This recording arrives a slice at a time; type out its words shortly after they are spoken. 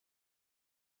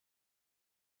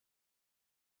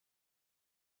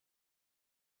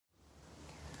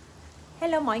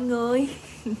Hello mọi người.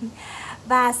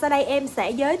 Và sau đây em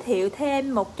sẽ giới thiệu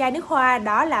thêm một chai nước hoa,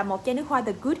 đó là một chai nước hoa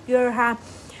The Good Girl ha.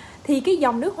 Thì cái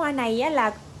dòng nước hoa này á,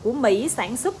 là của Mỹ,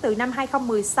 sản xuất từ năm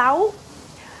 2016.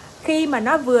 Khi mà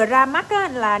nó vừa ra mắt á,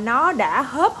 là nó đã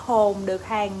hớp hồn được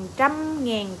hàng trăm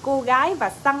ngàn cô gái và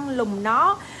săn lùng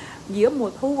nó giữa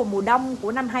mùa thu và mùa đông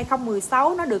của năm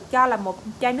 2016. Nó được cho là một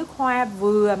chai nước hoa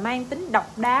vừa mang tính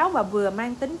độc đáo và vừa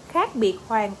mang tính khác biệt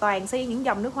hoàn toàn so với những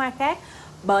dòng nước hoa khác,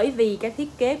 bởi vì cái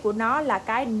thiết kế của nó là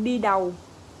cái đi đầu.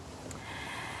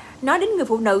 Nói đến người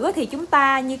phụ nữ thì chúng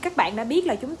ta, như các bạn đã biết,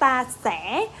 là chúng ta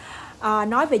sẽ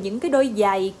nói về những cái đôi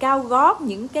giày cao gót,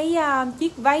 những cái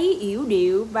chiếc váy yểu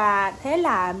điệu, và thế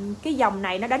là cái dòng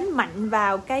này nó đánh mạnh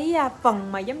vào cái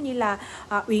phần mà giống như là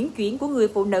uyển chuyển của người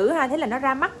phụ nữ ha. Thế là nó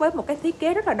ra mắt với một cái thiết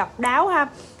kế rất là độc đáo ha.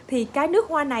 Thì cái nước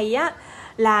hoa này á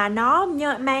là nó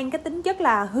mang cái tính chất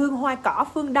là hương hoa cỏ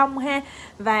phương Đông ha,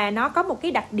 và nó có một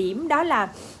cái đặc điểm đó là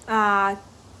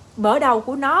mở đầu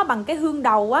của nó bằng cái hương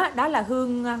đầu á, đó là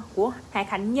hương của hạt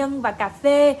hạnh nhân và cà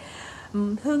phê.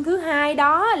 Hương thứ hai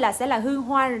đó là sẽ là hương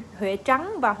hoa huệ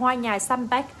trắng và hoa nhài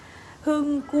sambac.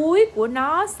 Hương cuối của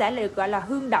nó sẽ được gọi là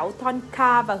hương đậu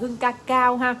tonka và hương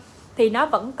cacao ha. Thì nó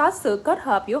vẫn có sự kết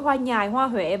hợp giữa hoa nhài, hoa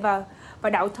huệ và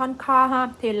đậu tonka ha.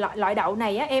 Thì loại đậu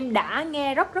này á, em đã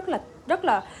nghe rất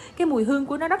là cái mùi hương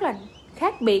của nó rất là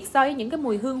khác biệt so với những cái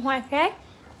mùi hương hoa khác.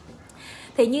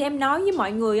 Thì như em nói với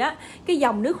mọi người á, cái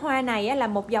dòng nước hoa này á, là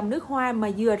một dòng nước hoa mà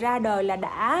vừa ra đời là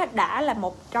đã là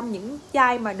một trong những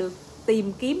chai mà được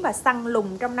tìm kiếm và săn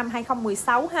lùng trong năm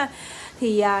 2016 ha.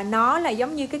 Thì nó là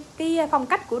giống như cái phong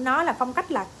cách của nó là phong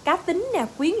cách là cá tính nè,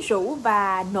 quyến rũ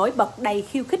và nổi bật, đầy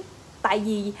khiêu khích. Tại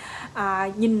vì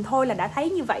nhìn thôi là đã thấy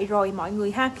như vậy rồi mọi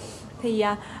người ha. Thì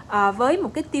với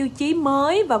một cái tiêu chí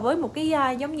mới và với một cái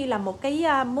giống như là một cái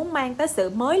muốn mang tới sự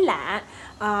mới lạ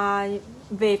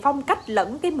về phong cách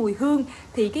lẫn cái mùi hương,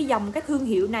 thì cái dòng cái thương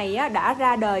hiệu này á, đã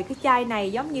ra đời cái chai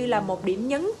này giống như là một điểm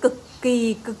nhấn cực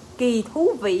kỳ thú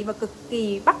vị và cực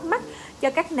kỳ bắt mắt cho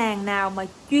các nàng nào mà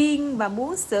chuyên và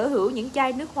muốn sở hữu những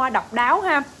chai nước hoa độc đáo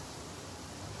ha.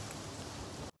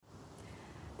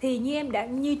 Thì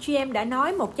như chị em đã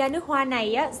nói, một chai nước hoa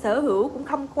này á, sở hữu cũng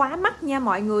không quá mắc nha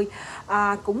mọi người,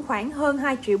 cũng khoảng hơn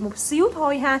 2 triệu một xíu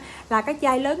thôi ha. Là cái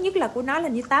chai lớn nhất là của nó là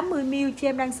như 80ml, chị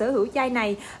em đang sở hữu chai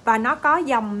này. Và nó có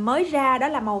dòng mới ra đó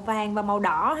là màu vàng và màu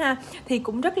đỏ ha. Thì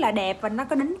cũng rất là đẹp và nó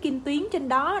có đính kim tuyến trên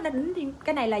đó. Nó đính,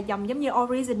 cái này là dòng giống như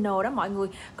original đó mọi người,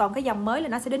 còn cái dòng mới là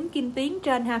nó sẽ đính kim tuyến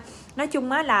trên ha. Nói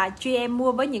chung á là chị em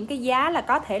mua với những cái giá là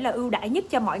có thể là ưu đãi nhất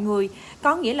cho mọi người.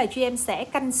 Có nghĩa là chị em sẽ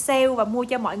canh sale và mua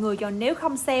cho mọi người, còn nếu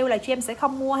không sale là chị em sẽ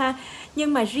không mua ha.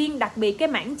 Nhưng mà riêng đặc biệt cái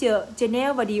mảng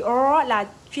Chanel và Dior là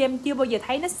chị em chưa bao giờ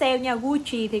thấy nó sale nha.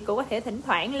 Gucci thì cũng có thể thỉnh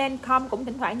thoảng, Lancome cũng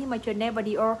thỉnh thoảng, nhưng mà Chanel và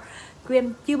Dior chị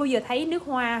em chưa bao giờ thấy nước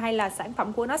hoa hay là sản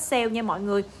phẩm của nó sale nha mọi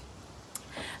người.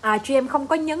 Chị em không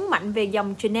có nhấn mạnh về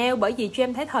dòng Chanel bởi vì chị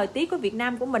em thấy thời tiết của Việt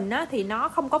Nam của mình á, thì nó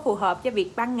không có phù hợp cho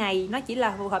việc ban ngày, nó chỉ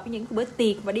là phù hợp với những bữa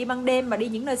tiệc và đi ban đêm và đi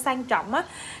những nơi sang trọng á.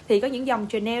 Thì có những dòng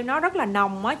Chanel nó rất là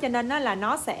nồng á, cho nên á, là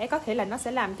nó sẽ có thể là nó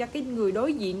sẽ làm cho cái người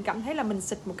đối diện cảm thấy là mình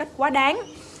xịt một cách quá đáng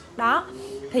đó.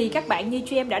 Thì các bạn, như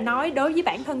chị em đã nói, đối với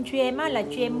bản thân chị em á, là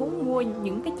chị em muốn mua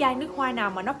những cái chai nước hoa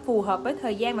nào mà nó phù hợp với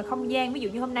thời gian và không gian. Ví dụ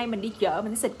như hôm nay mình đi chợ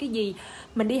mình sẽ xịt cái gì,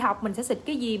 mình đi học mình sẽ xịt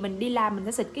cái gì, mình đi làm mình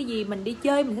sẽ xịt cái gì, mình đi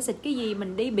chơi mình sẽ xịt cái gì,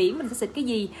 mình đi biển mình sẽ xịt cái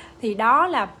gì. Thì đó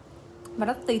là, mà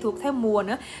nó tùy thuộc theo mùa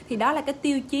nữa, thì đó là cái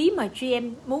tiêu chí mà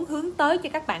GM muốn hướng tới cho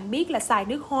các bạn biết là xài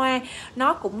nước hoa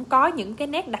nó cũng có những cái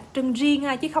nét đặc trưng riêng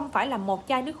ha, chứ không phải là một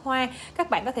chai nước hoa các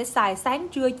bạn có thể xài sáng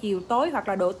trưa chiều tối, hoặc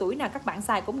là độ tuổi nào các bạn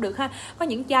xài cũng được ha. Có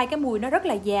những chai cái mùi nó rất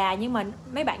là già nhưng mà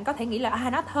mấy bạn có thể nghĩ là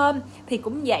nó thơm, thì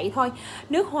cũng vậy thôi.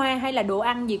 Nước hoa hay là đồ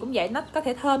ăn gì cũng vậy, nó có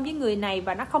thể thơm với người này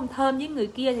và nó không thơm với người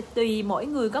kia, thì tùy mỗi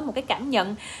người có một cái cảm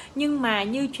nhận. Nhưng mà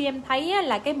như GM thấy á,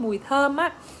 là cái mùi thơm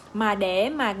á mà để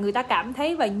mà người ta cảm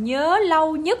thấy và nhớ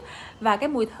lâu nhất, và cái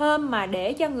mùi thơm mà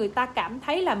để cho người ta cảm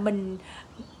thấy là mình,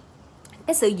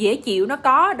 cái sự dễ chịu nó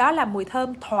có, đó là mùi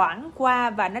thơm thoảng qua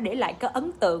và nó để lại cái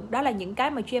ấn tượng. Đó là những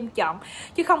cái mà chị em chọn,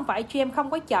 chứ không phải chị em không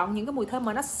có chọn những cái mùi thơm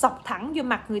mà nó xộc thẳng vô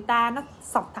mặt người ta, nó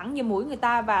xộc thẳng vô mũi người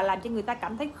ta và làm cho người ta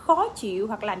cảm thấy khó chịu,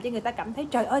 hoặc làm cho người ta cảm thấy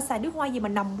trời ơi xài nước hoa gì mà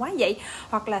nồng quá vậy,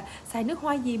 hoặc là xài nước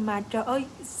hoa gì mà trời ơi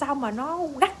sao mà nó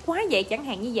gắt quá vậy, chẳng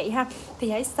hạn như vậy ha.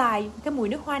 Thì hãy xài cái mùi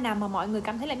nước hoa nào mà mọi người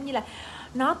cảm thấy là như là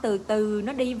nó từ từ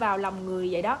nó đi vào lòng người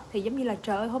vậy đó. Thì giống như là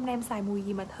trời ơi hôm nay em xài mùi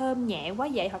gì mà thơm nhẹ quá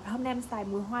vậy, hoặc là hôm nay em xài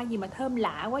mùi hoa gì mà thơm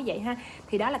lạ quá vậy ha.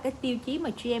 Thì đó là cái tiêu chí mà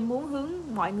GM muốn hướng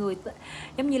mọi người,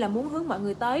 giống như là muốn hướng mọi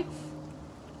người tới.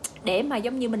 để mà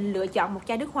giống như mình lựa chọn một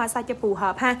chai nước hoa sao cho phù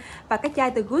hợp ha. Và cái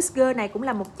chai từ Good Girl này cũng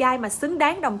là một chai mà xứng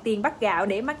đáng đồng tiền bát gạo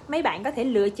để mấy bạn có thể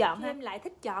lựa chọn. Em lại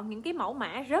thích chọn những cái mẫu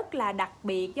mã rất là đặc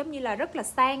biệt, giống như là rất là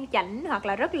sang chảnh hoặc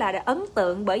là rất là ấn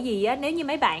tượng, bởi vì nếu như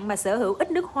mấy bạn mà sở hữu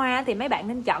ít nước hoa thì mấy bạn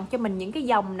nên chọn cho mình những cái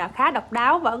dòng nào khá độc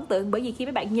đáo và ấn tượng, bởi vì khi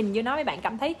mấy bạn nhìn vô nó mấy bạn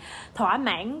cảm thấy thỏa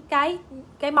mãn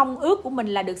cái mong ước của mình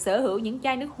là được sở hữu những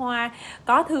chai nước hoa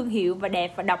có thương hiệu và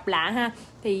đẹp và độc lạ ha.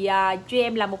 Thì chị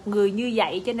em là một người như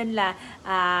vậy cho nên là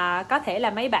có thể là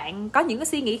mấy bạn có những cái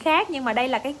suy nghĩ khác, nhưng mà đây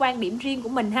là cái quan điểm riêng của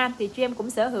mình ha. Thì chị em cũng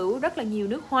sở hữu rất là nhiều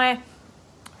nước hoa,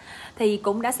 thì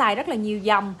cũng đã xài rất là nhiều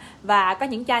dòng, và có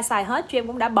những chai xài hết chị em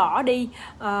cũng đã bỏ đi.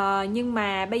 Nhưng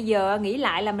mà bây giờ nghĩ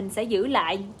lại là mình sẽ giữ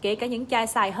lại, kể cả những chai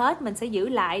xài hết mình sẽ giữ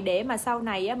lại để mà sau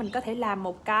này mình có thể làm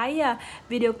một cái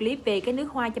video clip về cái nước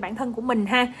hoa cho bản thân của mình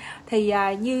ha. Thì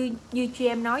như chị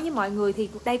em nói với mọi người thì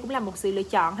đây cũng là một sự lựa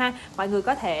chọn ha. Mọi người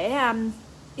có thể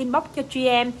inbox cho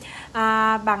GM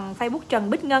bằng Facebook Trần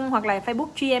Bích Ngân hoặc là Facebook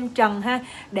GM Trần ha,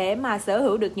 để mà sở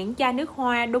hữu được những chai nước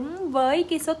hoa đúng với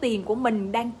cái số tiền của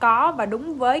mình đang có và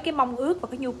đúng với cái mong ước và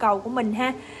cái nhu cầu của mình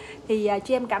ha. Thì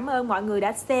GM cảm ơn mọi người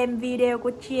đã xem video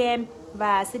của GM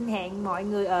và xin hẹn mọi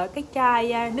người ở cái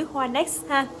chai nước hoa next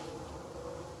ha.